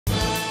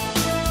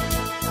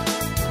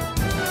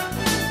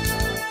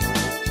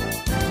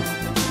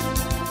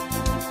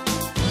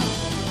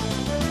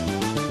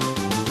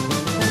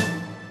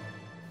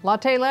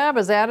Latte Lab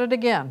is at it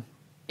again.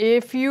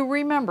 If you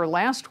remember,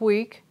 last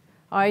week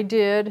I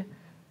did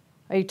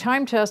a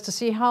time test to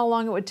see how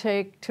long it would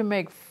take to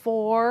make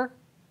 4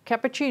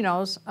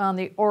 cappuccinos on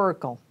the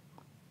Oracle.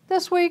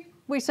 This week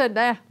we said,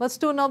 let's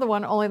do another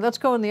one, only let's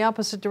go in the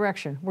opposite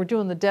direction. We're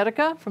doing the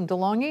Dedica from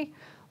Delonghi,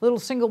 little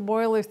single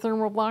boiler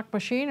thermal block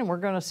machine, and we're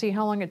going to see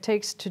how long it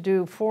takes to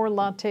do 4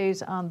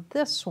 lattes on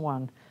this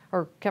one,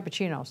 or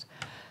cappuccinos.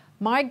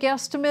 My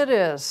guesstimate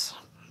is,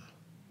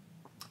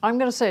 I'm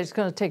going to say it's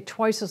going to take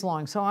twice as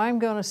long, so I'm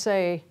going to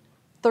say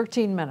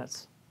 13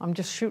 minutes. I'm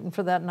just shooting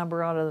for that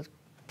number out of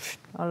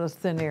the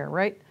thin air,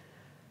 right?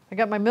 I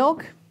got my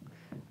milk.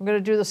 I'm going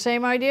to do the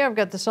same idea. I've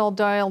got this all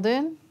dialed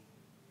in.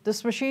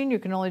 This machine, you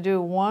can only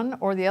do one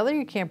or the other.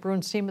 You can't brew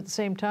and steam at the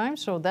same time,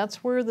 so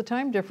that's where the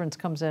time difference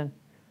comes in.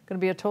 Going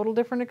to be a total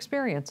different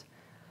experience.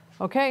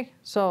 Okay,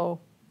 so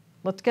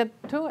let's get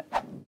to it.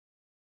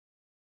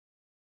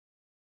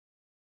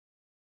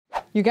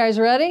 You guys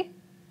ready?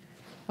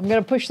 I'm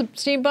going to push the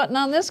steam button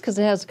on this because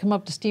it has to come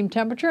up to steam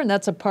temperature, and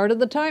that's a part of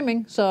the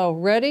timing. So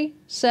ready,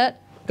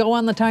 set, go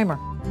on the timer.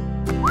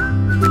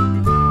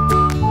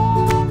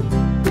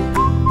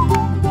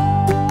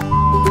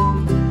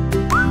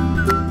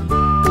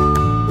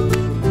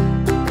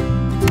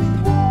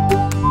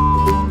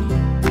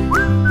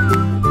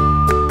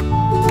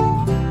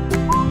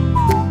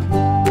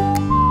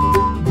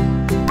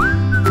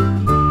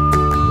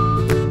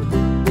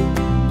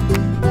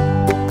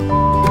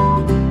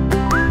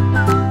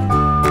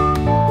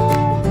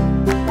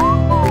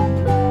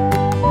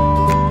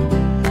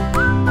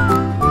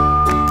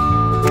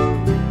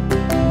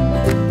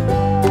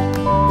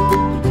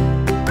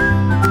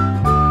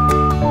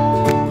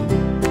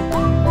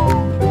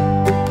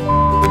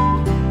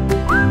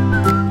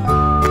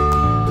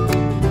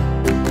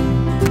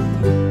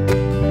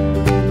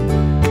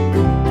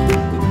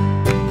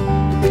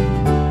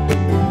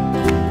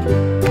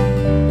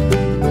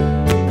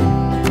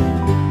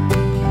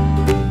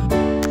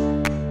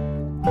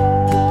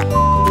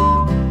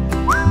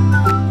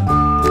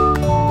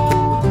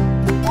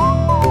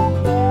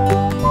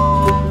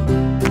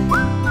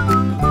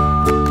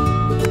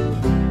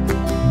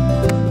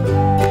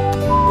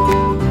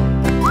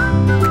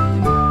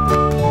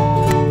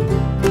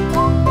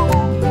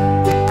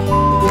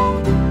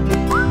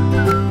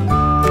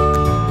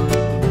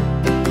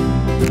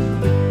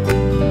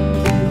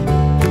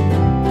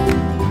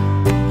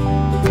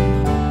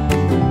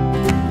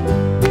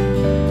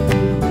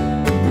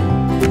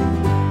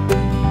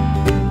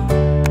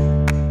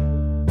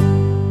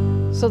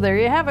 So there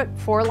you have it,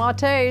 4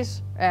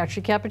 lattes,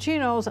 actually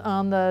cappuccinos,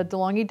 on the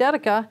Delonghi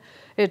Dedica.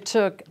 It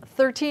took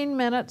 13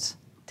 minutes,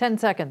 10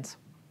 seconds.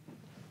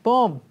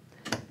 Boom.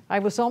 I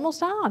was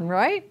almost on,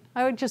 right?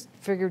 I just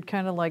figured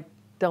kind of like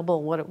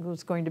double what it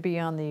was going to be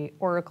on the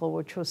Oracle,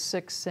 which was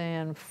 6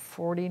 and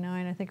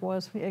 49, I think it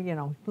was. You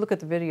know, look at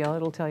the video,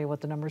 it'll tell you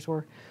what the numbers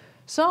were.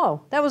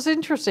 So that was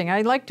interesting.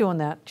 I like doing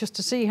that just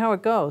to see how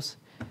it goes.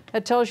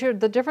 It tells you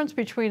the difference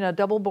between a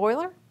double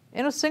boiler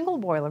and a single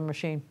boiler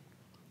machine.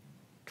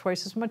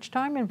 Twice as much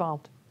time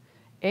involved.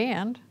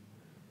 And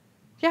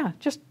yeah,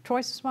 just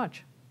twice as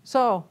much.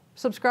 So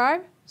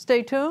subscribe,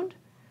 stay tuned.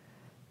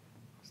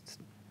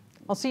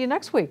 I'll see you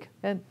next week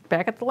and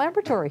back at the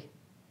laboratory.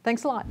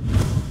 Thanks a lot.